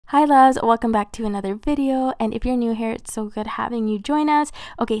Hi loves, welcome back to another video, and if you're new here, it's so good having you join us.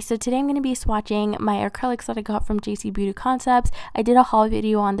 Okay, so today I'm going to be swatching my acrylics that I got from Beauty Concepts. I did a haul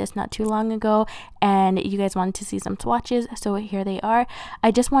video on this not too long ago, and you guys wanted to see some swatches, so here they are.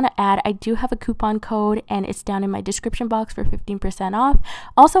 I just want to add, I do have a coupon code, and it's down in my description box for 15% off.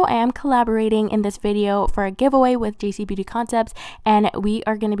 Also, I am collaborating in this video for a giveaway with Beauty Concepts, and we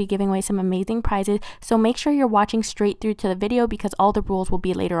are going to be giving away some amazing prizes, so make sure you're watching straight through to the video because all the rules will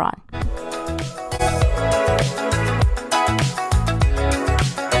be later on.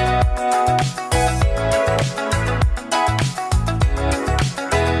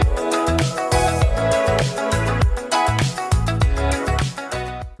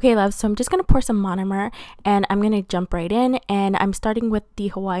 Okay loves, so I'm just going to pour some monomer and I'm going to jump right in, and I'm starting with the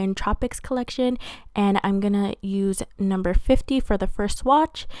Hawaiian Tropics collection, and I'm going to use number 50 for the first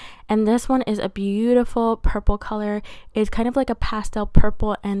swatch. And this one is a beautiful purple color. It's kind of like a pastel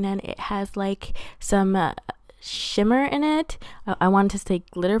purple, and then it has like some shimmer in it. I wanted to say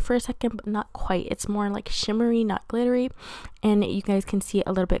glitter for a second, but not quite. It's more like shimmery, not glittery, and you guys can see it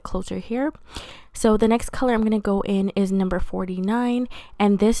a little bit closer here. So the next color I'm going to go in is number 49,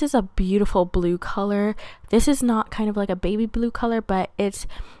 and this is a beautiful blue color. This is not kind of like a baby blue color, but it's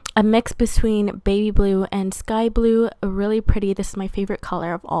a mix between baby blue and sky blue. Really pretty. This is my favorite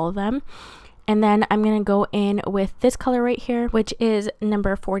color of all of them. And then I'm going to go in with this color right here, which is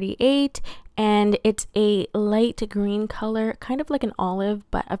number 48, and it's a light green color, kind of like an olive,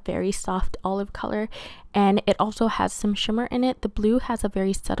 but a very soft olive color, and it also has some shimmer in it. The blue has a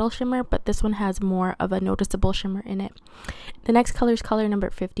very subtle shimmer, but this one has more of a noticeable shimmer in it. The next color is color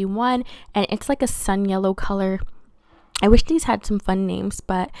number 51, and it's like a sun yellow color. I wish these had some fun names,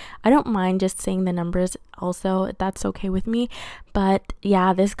 but I don't mind just saying the numbers also. That's okay with me. But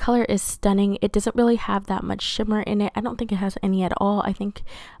yeah, this color is stunning. It doesn't really have that much shimmer in it. I don't think it has any at all. I think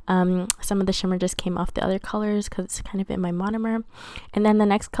some of the shimmer just came off the other colors because it's kind of in my monomer. And then the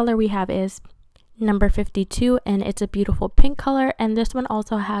next color we have is number 52, and it's a beautiful pink color, and this one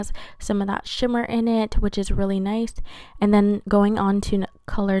also has some of that shimmer in it, which is really nice. And then going on to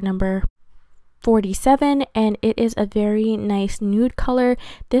color number 47, and it is a very nice nude color.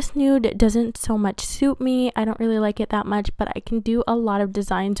 This nude doesn't so much suit me. I don't really like it that much, but I can do a lot of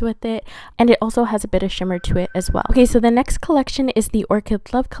designs with it, and it also has a bit of shimmer to it as well. Okay, so the next collection is the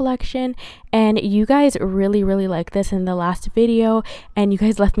Orchid Love collection, and you guys really like this in the last video, and you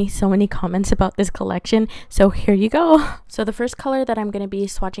guys left me so many comments about this collection, so here you go. So the first color that I'm going to be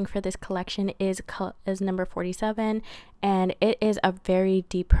swatching for this collection is number 47, and it is a very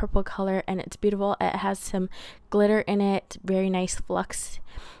deep purple color, and it's beautiful. It has some glitter in it, very nice flux.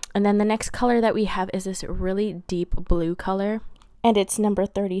 And then the next color that we have is this really deep blue color, and it's number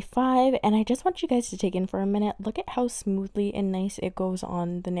 35, and I just want you guys to take in for a minute. Look at how smoothly and nice it goes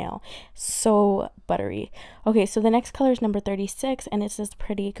on the nail. So buttery. Okay, so the next color is number 36, and it's this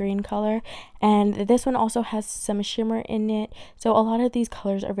pretty green color, and this one also has some shimmer in it. So a lot of these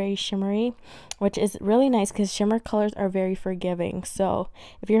colors are very shimmery, which is really nice because shimmer colors are very forgiving. So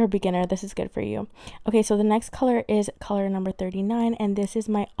if you're a beginner, this is good for you. Okay, so the next color is color number 39, and this is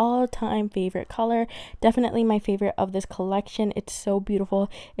my all-time favorite color. Definitely my favorite of this collection. It's so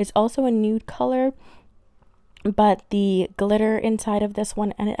beautiful. It's also a nude color, but the glitter inside of this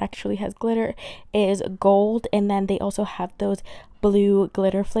one, and it actually has glitter, is gold, and then they also have those blue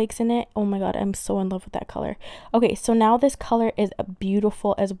glitter flakes in it. Oh my god, I'm so in love with that color. Okay, so now this color is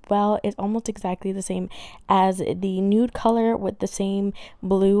beautiful as well. It's almost exactly the same as the nude color with the same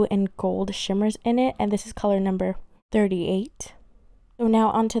blue and gold shimmers in it, and this is color number 38. So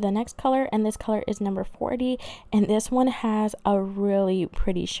now on to the next color, and this color is number 40, and this one has a really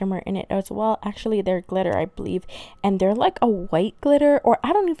pretty shimmer in it as well. Actually, they're glitter, I believe, and they're like a white glitter, or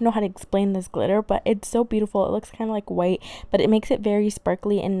I don't even know how to explain this glitter, but it's so beautiful. It looks kind of like white, but it makes it very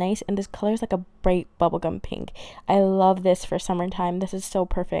sparkly and nice, and this color is like a bright bubblegum pink. I love this for summertime. This is so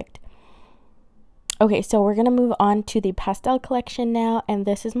perfect. Okay, so we're going to move on to the pastel collection now, and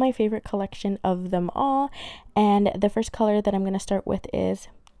this is my favorite collection of them all. And the first color that I'm going to start with is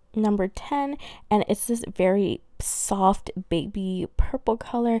number 10, and it's this very soft baby purple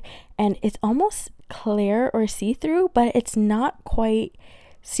color, and it's almost clear or see-through, but it's not quite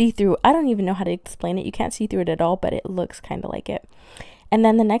see-through. I don't even know how to explain it. You can't see through it at all, but it looks kind of like it. And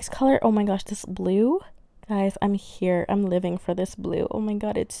then the next color, oh my gosh, this blue. Guys, I'm here. I'm living for this blue. Oh my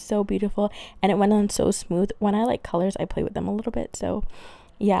god, it's so beautiful, and it went on so smooth. When I like colors, I play with them a little bit, so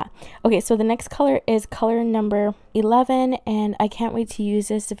Yeah. Okay, so the next color is color number 11, and I can't wait to use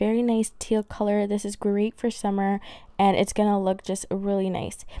this. Very nice teal color. This is great for summer, and it's gonna look just really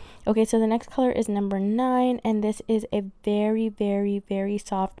nice. Okay, so the next color is number 9, and this is a very, very, very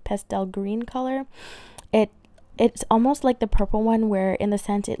soft pastel green color. It's almost like the purple one, where in the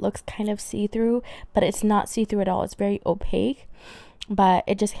sense it looks kind of see-through, but it's not see-through at all. It's very opaque, but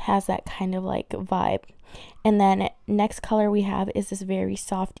it just has that kind of like vibe. And then next color we have is this very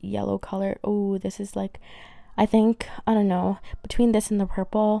soft yellow color. Oh, this is like, I think, I don't know, between this and the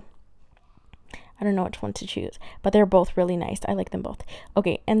purple, I don't know which one to choose, but they're both really nice. I like them both.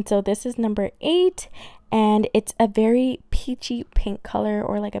 Okay, and so this is number 8, and it's a very peachy pink color,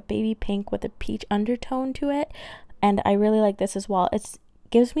 or like a baby pink with a peach undertone to it, and I really like this as well. It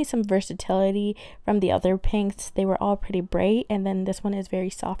gives me some versatility from the other pinks. They were all pretty bright, and then this one is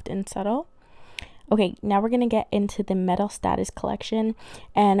very soft and subtle. Okay, now we're going to get into the Metal Status collection,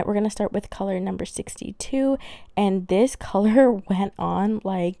 and we're going to start with color number 62, and this color went on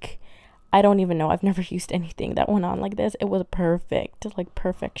like, I don't even know, I've never used anything that went on like this. It was perfect, like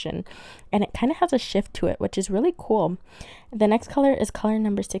perfection, and it kind of has a shift to it, which is really cool. The next color is color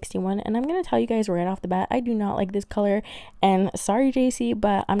number 61, and I'm going to tell you guys right off the bat, I do not like this color, and sorry JC,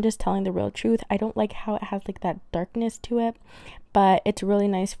 but I'm just telling the real truth. I don't like how it has like that darkness to it, but it's really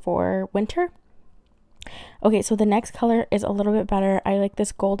nice for winter. Okay, so the next color is a little bit better. I like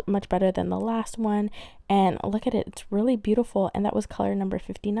this gold much better than the last one, and look at it, it's really beautiful, and that was color number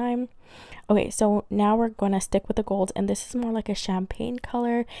 59. Okay, so now we're going to stick with the golds, and this is more like a champagne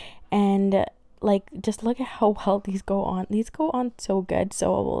color, and like just look at how well these go on. These go on so good,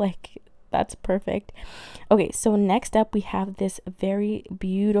 so like that's perfect. Okay, so next up we have this very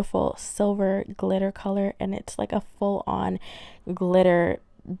beautiful silver glitter color, and it's like a full-on glitter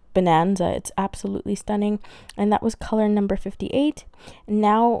bonanza. It's absolutely stunning, and that was color number 58.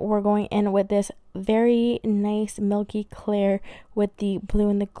 Now we're going in with this very nice milky clear with the blue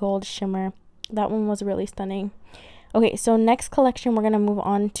and the gold shimmer. That one was really stunning. Okay, so next collection we're going to move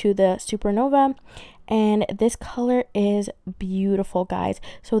on to the Supernova, and this color is beautiful, guys.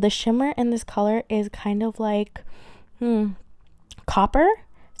 So the shimmer in this color is kind of like copper,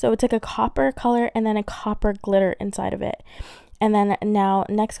 so it's like a copper color and then a copper glitter inside of it. And then now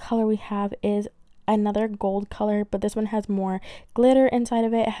next color we have is another gold color, but this one has more glitter inside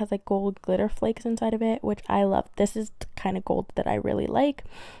of it. It has like gold glitter flakes inside of it, which I love. This is the kind of gold that I really like,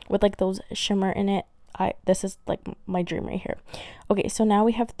 with like those shimmer in it. This is like my dream right here. Okay, so now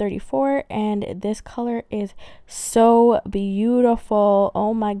we have 34, and this color is so beautiful.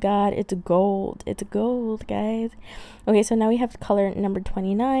 Oh my god, it's gold. It's gold, guys. Okay, so now we have color number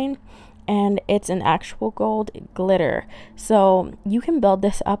 29, and it's an actual gold glitter. So you can build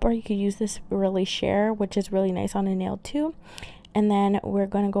this up, or you could use this really sheer, which is really nice on a nail too. And then we're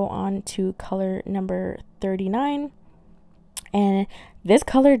going to go on to color number 39, and this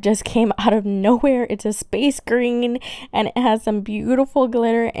color just came out of nowhere. It's a space green, and it has some beautiful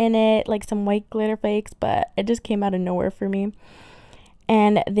glitter in it, like some white glitter flakes, but it just came out of nowhere for me.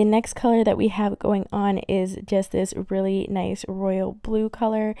 And the next color that we have going on is just this really nice royal blue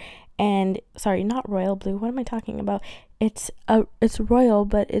color. And sorry, not royal blue, what am I talking about? It's royal,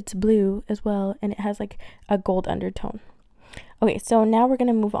 but it's blue as well, and it has like a gold undertone. Okay, so now we're going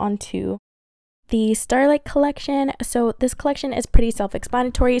to move on to the Starlight collection. So this collection is pretty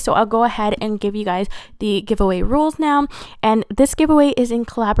self-explanatory, so I'll go ahead and give you guys the giveaway rules now. And this giveaway is in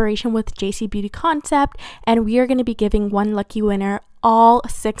collaboration with JC Beauty Concept, and we are going to be giving one lucky winner all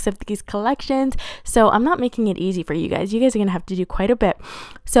 6 of these collections. So I'm not making it easy for you guys. You guys are gonna have to do quite a bit.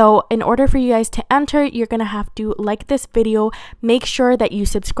 So in order for you guys to enter, you're gonna have to like this video. Make sure that you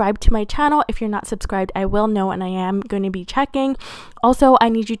subscribe to my channel. If you're not subscribed, I will know, and I am going to be checking. Also, I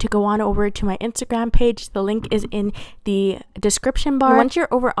need you to go on over to my Instagram page. The link is in the description bar. Once you're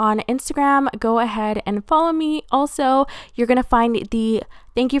over on Instagram, go ahead and follow me. Also, you're gonna find the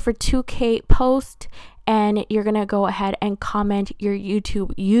thank you for 2K post, and you're gonna go ahead and comment your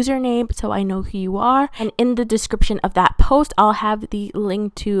YouTube username so I know who you are. And in the description of that post, I'll have the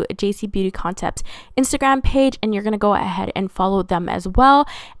link to JC Beauty Concept's Instagram page, and you're gonna go ahead and follow them as well.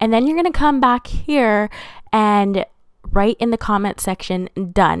 And then you're gonna come back here and write in the comment section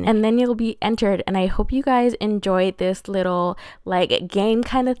done, and then you'll be entered. And I hope you guys enjoy this little like game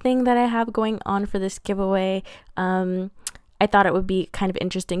kind of thing that I have going on for this giveaway. I thought it would be kind of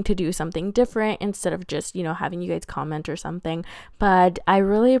interesting to do something different instead of just, you know, having you guys comment or something. But I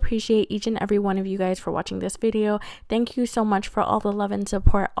really appreciate each and every one of you guys for watching this video. Thank you so much for all the love and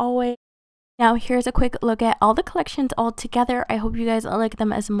support always. Now here's a quick look at all the collections all together. I hope you guys like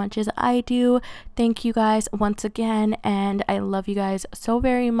them as much as I do. Thank you guys once again, and I love you guys so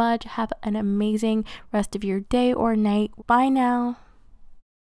very much. Have an amazing rest of your day or night. Bye now.